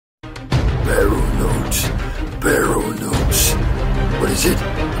Barrow notes. Barrow notes. What is it?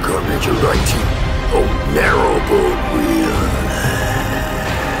 I can't read your writing. Oh, narrowboat wheel.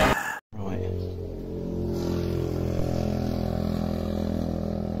 Right.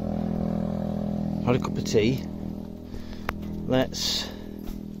 Had a cup of tea. Let's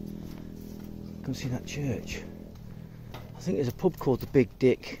go see that church. I think there's a pub called the Big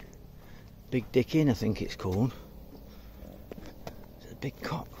Dick Inn, I think it's called. It's a big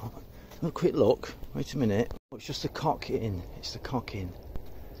cock. Have a quick look. Wait a minute. Oh, it's just the Cock Inn. It's the Cock Inn.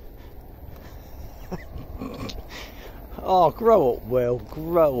 Oh, grow up, Will.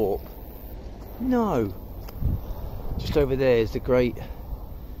 Grow up. No. Just over there is the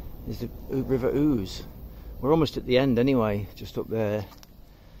River Ouse. We're almost at the end anyway, just up there.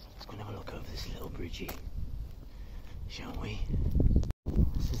 Let's go and have a look over this little bridgey, shall we?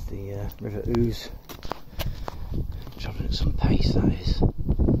 This is the River Ouse. Travelling at some pace, that is.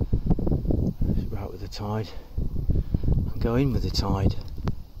 Right with the tide. And go in with the tide.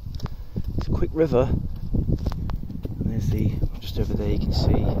 It's a quick river. And there's just over there you can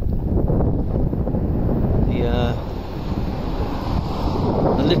see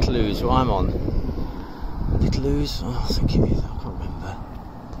the Little Ouse where I'm on. Little Ouse, oh, I think it is, I can't remember.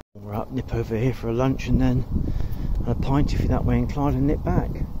 We're up, nip over here for a lunch and then a pint if you're that way inclined and nip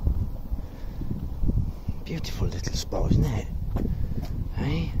back. Beautiful little spot, isn't it?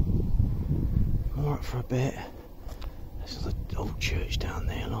 Hey? More up for a bit. There's the old church down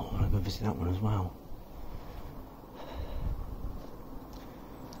there, look, I want to go visit that one as well.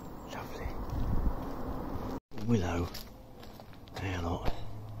 Lovely. Willow. There, look.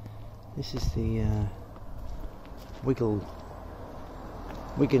 This is the Wigan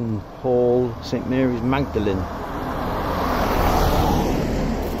Hall, St Mary's Magdalene.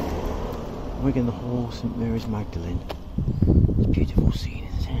 Wigan Hall, St Mary's Magdalene. It's a beautiful scene,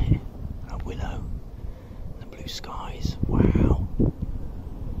 isn't it? That willow, the blue skies. Wow,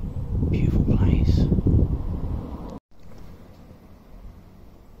 beautiful place.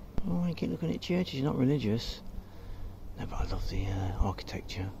 Oh, I keep looking at churches. You're not religious. No, but I love the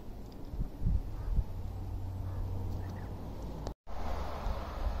architecture.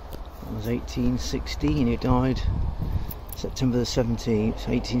 That was 1816. He died September the 17th,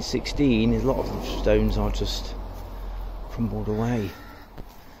 1816. A lot of the stones are just crumbled away.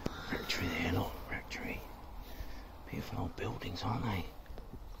 Rectory there, look, rectory. Beautiful old buildings, aren't they?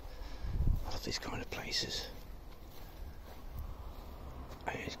 I love these kind of places.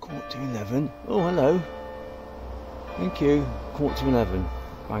 It's 11:15. Oh, hello. Thank you. 11:15.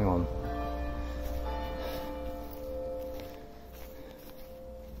 Bang on.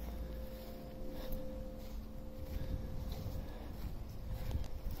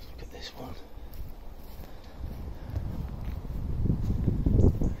 Look at this one.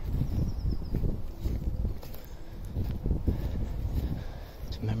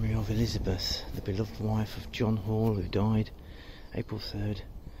 To memory of Elizabeth, the beloved wife of John Hall, who died April 3rd,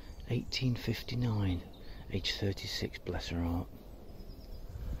 1859. Age 36, bless her heart.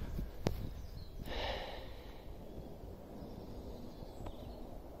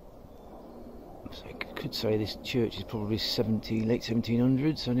 So I could say this church is probably late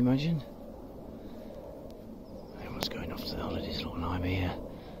 1700s, I'd imagine. Everyone's going off to the holidays, look, and I'm here.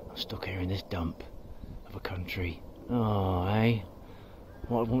 I'm stuck here in this dump of a country. Oh, eh?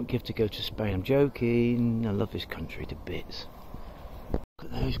 What I won't give to go to Spain. I'm joking. I love this country to bits. Look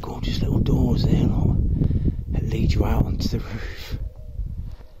at those gorgeous little doors there, look. That lead you out onto the roof.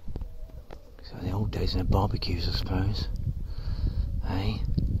 So the old days in the barbecues, I suppose. Eh?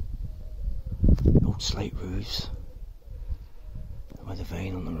 The old slate roofs. The weather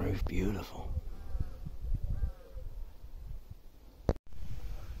vane on the roof, beautiful.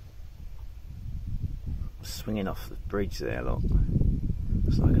 Swinging off the bridge there, look.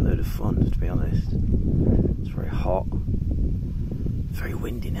 It's like a load of fun, to be honest. It's very hot. Very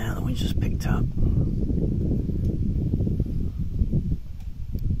windy now, the wind's just picked up.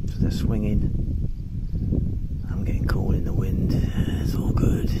 So they're swinging. I'm getting cold in the wind. It's all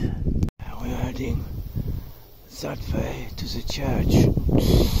good. Now we're heading that way to the church.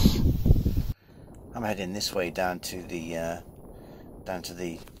 I'm heading this way down to the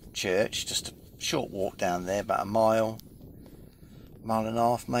church. Just a short walk down there, about a mile and a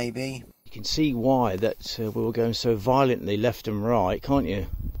half maybe. You can see why that we were going so violently left and right, can't you?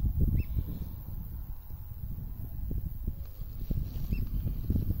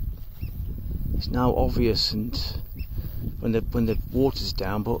 It's now obvious, and when the water's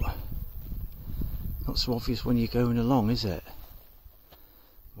down, but not so obvious when you're going along, is it?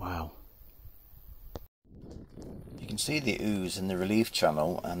 Wow. You can see the Ouse and the relief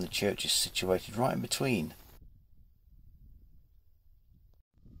channel, and the church is situated right in between.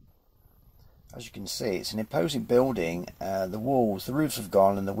 As you can see, it's an imposing building. The walls, the roofs have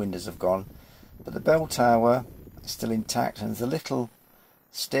gone and the windows have gone, but the bell tower is still intact, and there's a little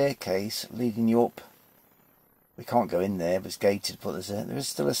staircase leading you up. We can't go in there, but it's gated, but there is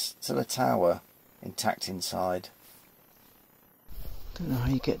still a tower intact inside. Don't know how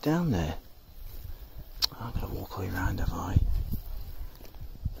you get down there. I'm going to walk all around, have I?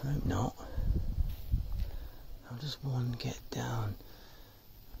 I hope not. How does one get down?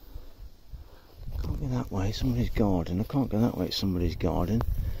 Can't go that way, somebody's garden. I can't go that way, it's somebody's garden.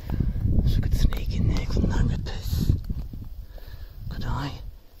 So I could sneak in there, couldn't I, Rippers? Could I?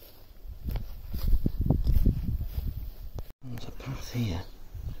 There's a path here.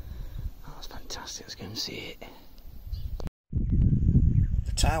 Oh, that's fantastic, let's go and see it.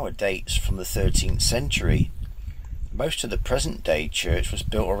 The tower dates from the 13th century. Most of the present day church was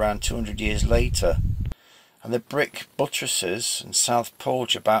built around 200 years later, and the brick buttresses and south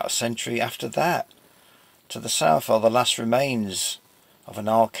porch about a century after that. To the south are the last remains of an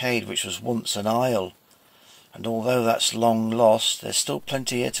arcade which was once an aisle, and although that's long lost, there's still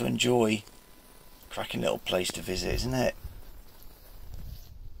plenty here to enjoy. Cracking little place to visit, isn't it?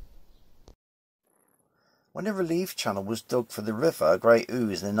 When a relief channel was dug for the river Great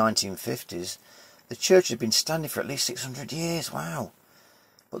Ouse in the 1950s, the church had been standing for at least 600 years. Wow!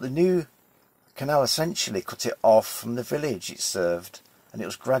 But the new canal essentially cut it off from the village it served, and it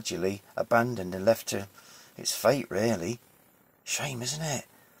was gradually abandoned and left to its fate, really. Shame, isn't it?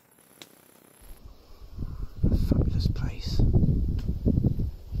 Fabulous place.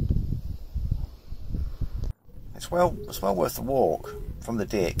 It's well worth the walk from the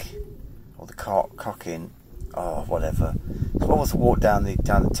Dick or the Cocking. Oh, whatever. It's well worth a walk down the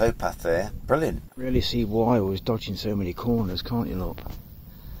towpath there. Brilliant. Really see why I was dodging so many corners, can't you, look?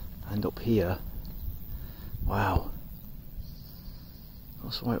 And up here, wow.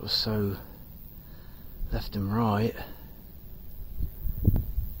 That's why it was so left and right.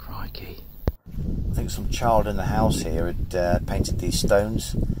 Crikey. I think some child in the house here had painted these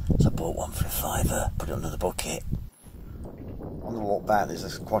stones, so I bought one for £5, put it under the bucket. On the walk back,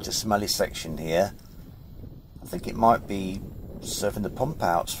 there's quite a smelly section here. I think it might be serving the pump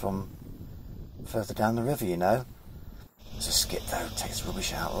outs from further down the river, you know. There's a skip though, takes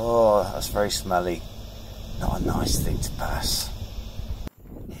rubbish out. Oh, that's very smelly. Not a nice thing to pass.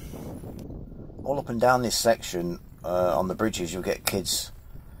 All up and down this section on the bridges, you'll get kids.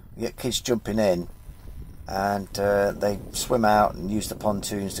 You get kids jumping in, and they swim out and use the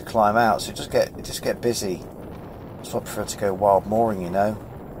pontoons to climb out. So just get busy. So I prefer to go wild mooring, you know.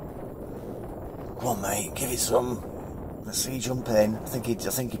 Come on, mate, give it some. Let's see you jump in. I think he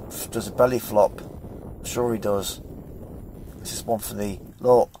does a belly flop. I'm sure he does. This is one for the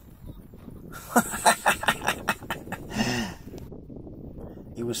look.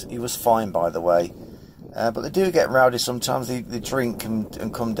 He was fine, by the way. But they do get rowdy sometimes. They drink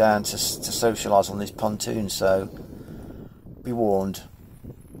and come down to socialise on these pontoons. So be warned.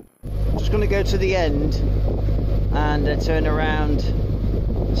 Just going to go to the end and turn around.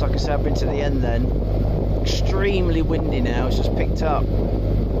 So like I said, I've been to the end then. Extremely windy now, it's just picked up.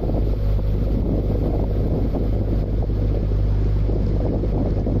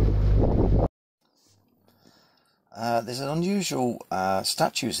 There's an unusual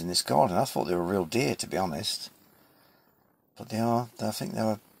statues in this garden. I thought they were real deer, to be honest. But they are, I think they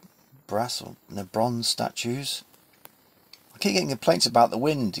were brass or bronze statues. I keep getting complaints about the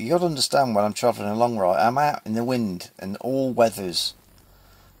wind. You got to understand, when I'm travelling along, right, I'm out in the wind and all weathers.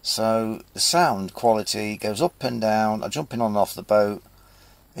 So the sound quality goes up and down. I'm jumping on and off the boat.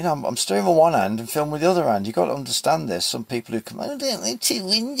 You know, I'm steering with one hand and filming with the other hand. You've got to understand this. Some people who come, oh, don't like too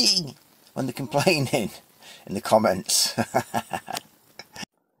windy, when they're complaining in the comments.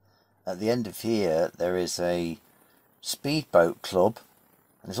 At the end of here, there is a speedboat club,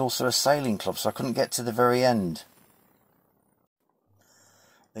 and there's also a sailing club, so I couldn't get to the very end.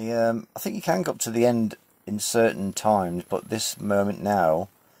 I think you can go up to the end in certain times, but this time now,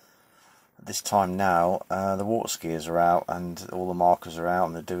 the water skiers are out and all the markers are out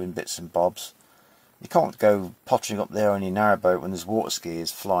and they're doing bits and bobs. You can't go pottering up there on your narrowboat when there's water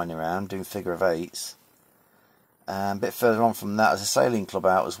skiers flying around doing figure of eights. And a bit further on from that, there's a sailing club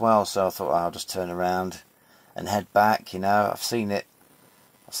out as well, so I thought, I'll just turn around and head back. You know, I've seen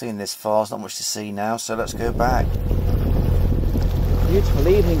this far, there's not much to see now, so let's go back. Beautiful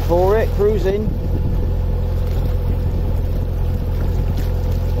evening for it, cruising.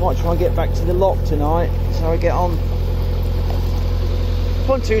 Might try and get back to the lock tonight, that's how I get on.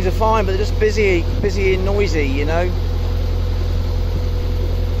 Pontoons are fine, but they're just busy and noisy, you know.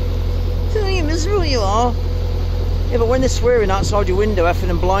 miserable you are. Yeah, but when they're swearing outside your window,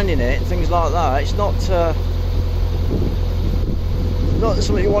 effing and blinding it, and things like that, it's not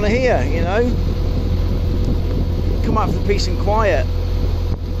something you want to hear, you know. Come out for peace and quiet.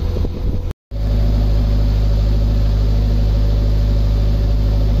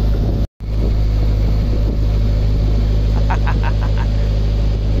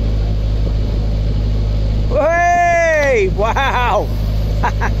 Hey! Wow!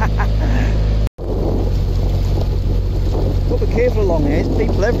 Got to be careful along here, there's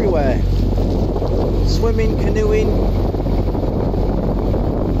people everywhere. Swimming, canoeing,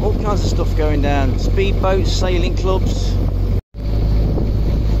 all kinds of stuff going down. Speedboats, sailing clubs.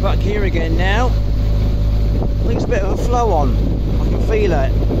 Back here again now. I think it's a bit of a flow on. I can feel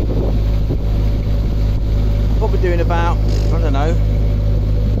it. Probably doing about, I don't know,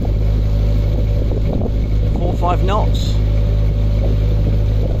 4 or 5 knots.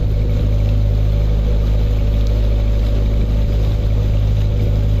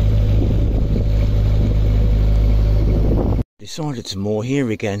 Decided some more here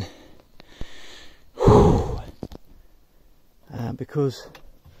again. Because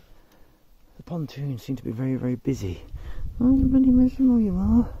the pontoons seem to be very, very busy. Oh, you're bloody miserable you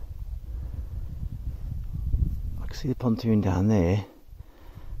are. I can see the pontoon down there.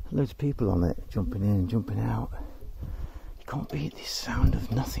 Loads of people on it, jumping in and jumping out. You can't beat this sound of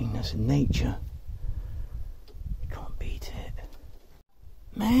nothingness and nature. You can't beat it.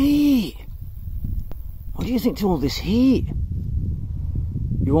 Mate! What do you think to all this heat?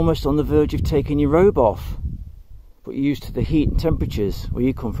 You're almost on the verge of taking your robe off, but you're used to the heat and temperatures where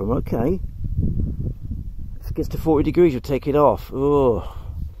you come from. Okay, if it gets to 40 degrees you'll take it off. Oh,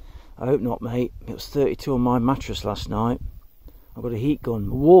 I hope not, mate. It was 32 on my mattress last night. I've got a heat gun.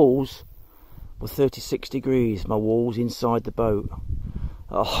 My walls were 36 degrees, my walls inside the boat.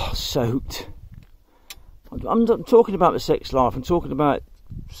 Oh, soaked. I'm not talking about the sex life, I'm talking about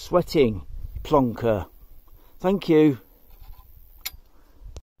sweating, plonker. Thank you.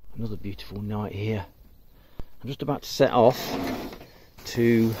 Another beautiful night here. I'm just about to set off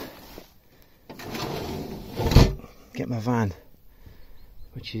to get my van,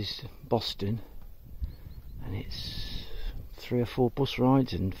 which is Boston, and it's 3 or 4 bus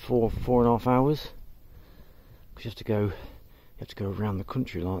rides in 4.5 hours. Because you have to go around the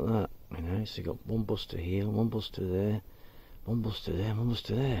country like that, you know. So you got 1 bus to here, 1 bus to there, 1 bus to there, 1 bus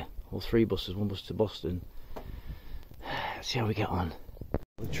to there, or 3 buses, 1 bus to Boston. Let's see how we get on.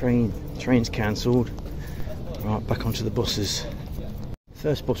 The train's cancelled. Right, back onto the buses.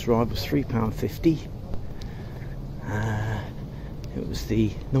 First bus ride was £3.50. It was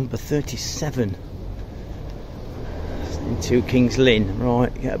the number 37 into King's Lynn.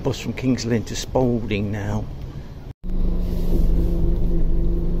 Right, get a bus from King's Lynn to Spalding now.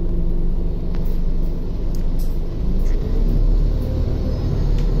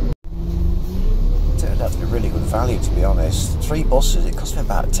 Turned out to be really good value, to be honest. 3 buses, it cost me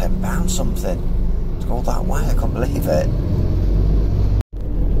about £10 something to go all that way. I can't believe it.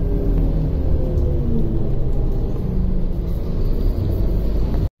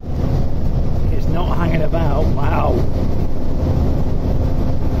 It's not hanging about. Wow.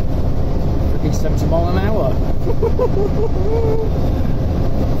 Looking 70 miles an hour.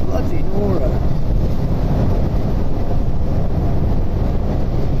 Bloody Nora.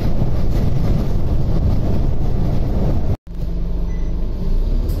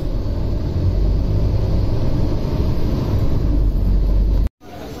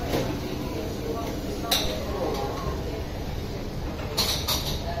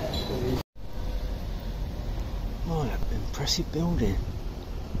 Oh, that impressive building.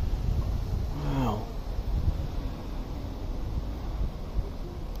 Wow.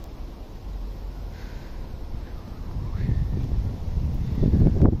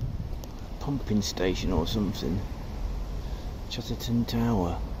 Pumping station or something. Chatterton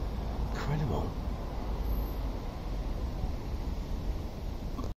Tower. Incredible.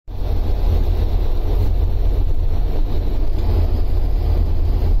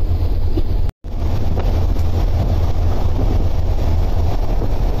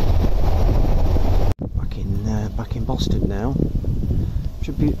 Back in Boston now.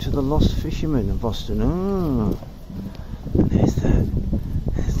 Tribute to the lost fishermen of Boston. Oh, there's the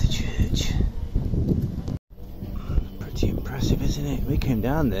church. Pretty impressive, isn't it? We came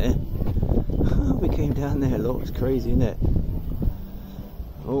down there. We came down there. Look, it's crazy, isn't it?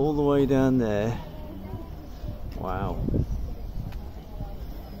 All the way down there. Wow.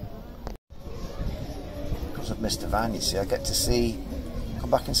 Because I've missed the van, you see, I get to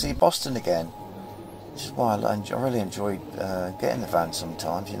come back and see Boston again. This is why I really enjoy getting the van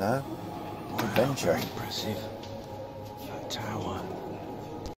sometimes, you know. Adventure. Very impressive. That tower.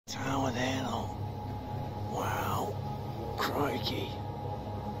 Tower there, look. Wow. Crikey.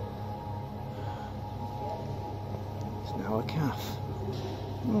 It's now a calf.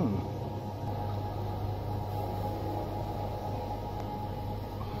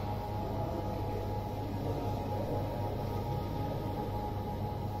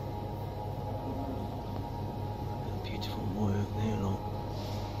 Beautiful work there, look.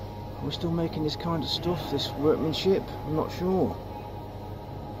 Are we still making this kind of stuff, this workmanship? I'm not sure.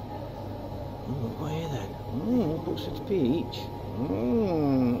 Oh, where then? Books at the beach. What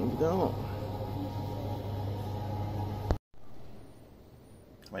we got?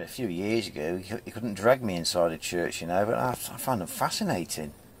 I mean, a few years ago, you couldn't drag me inside a church, you know, but I find them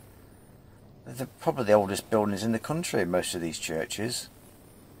fascinating. They're probably the oldest buildings in the country, most of these churches.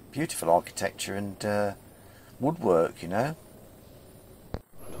 Beautiful architecture and woodwork, you know.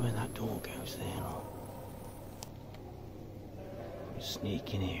 Where that door goes there, look.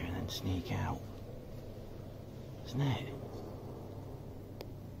 Sneak in here and then sneak out. Isn't it?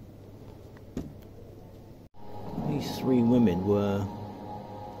 These three women were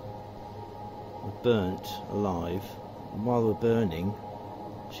burnt alive, and while they were burning,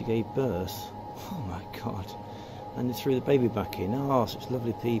 she gave birth. Oh my God. And they threw the baby back in. Oh, such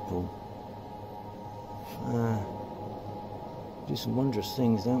lovely people. Do some wondrous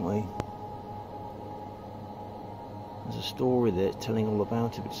things, don't we? There's a story there telling all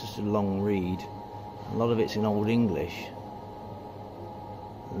about it, but it's just a long read. A lot of it's in Old English,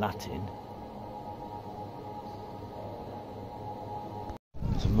 Latin.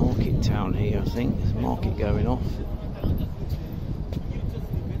 There's a market town here, I think. There's a market going off.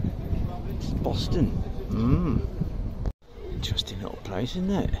 It's Boston. Interesting little place,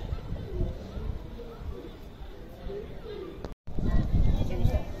 isn't it?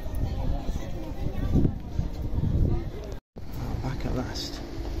 Back at last.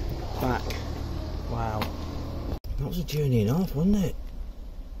 Back. Wow. That was a journey and a half, wasn't it?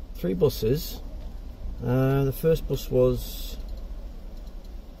 3 buses. The first bus was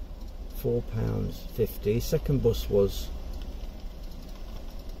 £4.50. Second bus was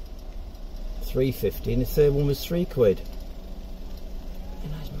 £3.50, and the third one was £3. You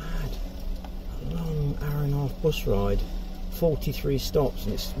know, it's mad. A long hour and a half bus ride, 43 stops,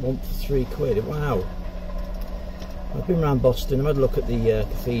 and it's one for £3. Wow. I've been around Boston. I've had a look at the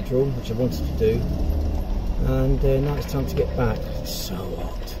cathedral, which I wanted to do, and now it's time to get back. It's so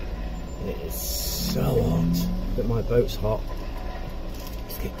hot. It is so hot. But my boat's hot.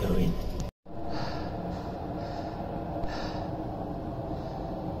 Let's get going.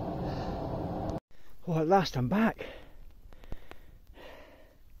 Well, at last I'm back.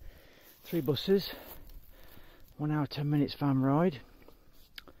 3 buses, 1 hour 10 minutes van ride,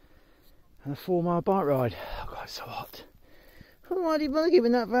 and a 4-mile bike ride. Oh God, it's so hot. Why do you bother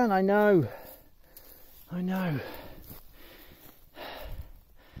giving that van? I know.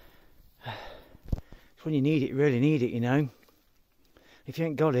 It's when you need it, you really need it, you know. If you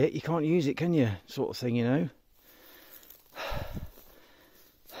ain't got it, you can't use it, can you? Sort of thing, you know.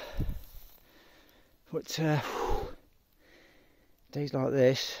 But days like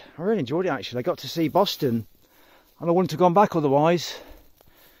this, I really enjoyed it actually. I got to see Boston, and I wouldn't have gone back otherwise.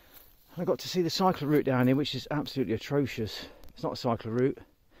 I got to see the cycle route down here, which is absolutely atrocious. It's not a cycle route.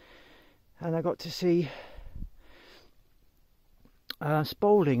 And I got to see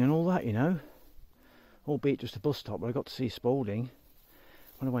Spalding and all that, you know. Albeit just a bus stop, but I got to see Spalding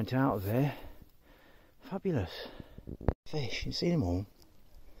when I went out of there. Fabulous. Fish, you see them all?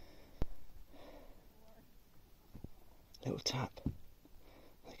 Little tap.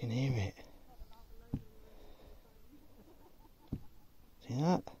 I can hear it. See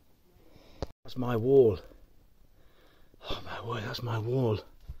that? That's my wall. Oh my word, that's my wall.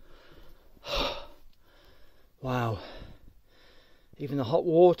 Wow. Even the hot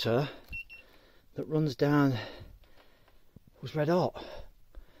water that runs down was red hot.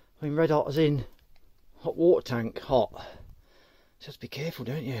 I mean, red hot as in hot water tank hot. Just be careful,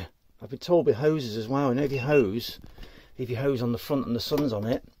 don't you? I've been told with hoses as well. And if you hose, leave your hose on the front and the sun's on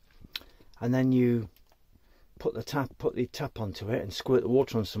it, and then you put the tap onto it and squirt the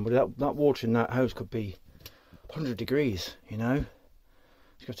water on somebody, that water in that hose could be 100 degrees, you know.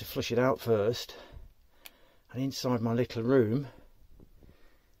 You've got to flush it out first. And inside my little room,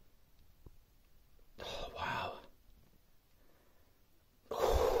 oh wow,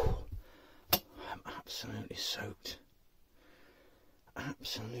 I'm absolutely soaked.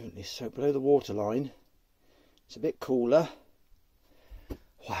 Absolutely soaked. Below the waterline, it's a bit cooler.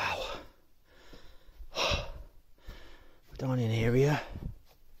 Wow. Dining area.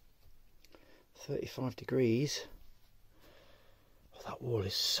 35 degrees. Oh, that wall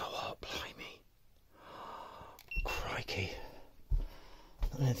is so hot, blimey. Crikey.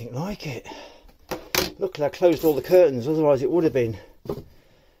 Not anything like it. Luckily I closed all the curtains, otherwise it would have been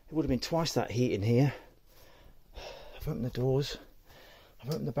twice that heat in here. I've opened the doors. I've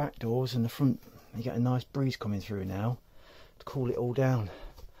opened the back doors and the front. You get a nice breeze coming through now to cool it all down.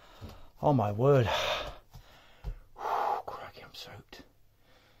 Oh my word. Crikey, I'm soaked.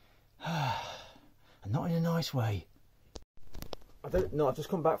 And not in a nice way. I don't know, I've just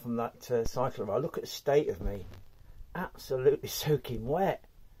come back from that cycling ride. Look at the state of me. Absolutely soaking wet.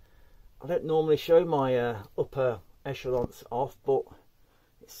 I don't normally show my upper echelons off, but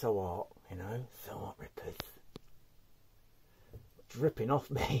it's so hot, you know, so hot, rippers. Dripping off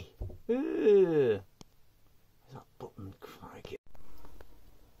me. Ooh. Is that button? Crikey.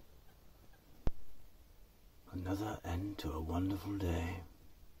 Another end to a wonderful day.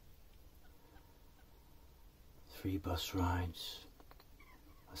 3 bus rides,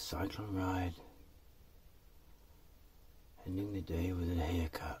 a cycling ride, ending the day with a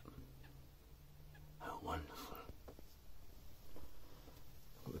haircut. How wonderful.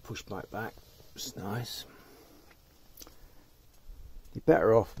 Got the push bike back, it's nice. You're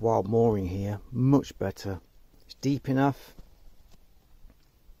better off while mooring here, much better. It's deep enough.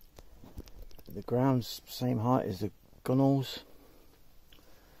 The ground's same height as the gunnels.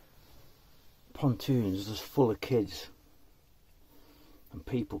 Pontoons just full of kids and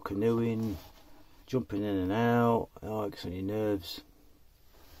people canoeing, jumping in and out. Oh, it gets on your nerves.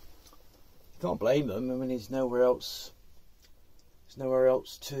 You can't blame them. I mean, there's nowhere else. There's nowhere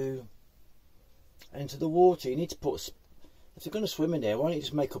else to enter the water. You need to put. If they're going to swim in there, why don't you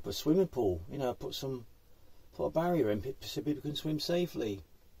just make up a swimming pool? You know, put a barrier in so people can swim safely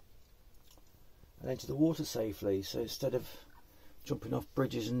and enter the water safely. So instead of jumping off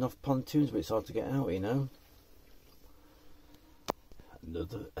bridges and off pontoons, but it's hard to get out, you know.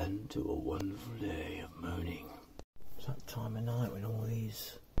 Another end to a wonderful day of moaning. It's that time of night when all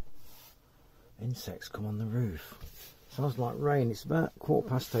these insects come on the roof. Sounds like rain. It's about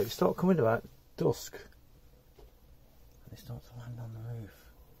 8:15. They start coming about dusk. They start to land on the roof.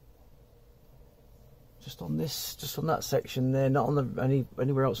 Just on that section there, not on the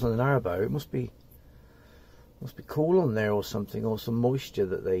anywhere else on the narrowboat. It must be cool on there or something, or some moisture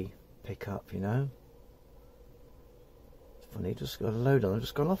that they pick up, you know. It's funny, just got a load on. I've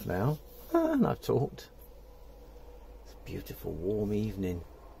just gone off now, and I've talked. It's a beautiful warm evening.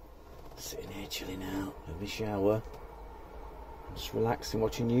 Sitting here chilling out, having a shower, just relaxing,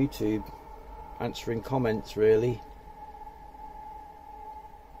 watching YouTube, answering comments really.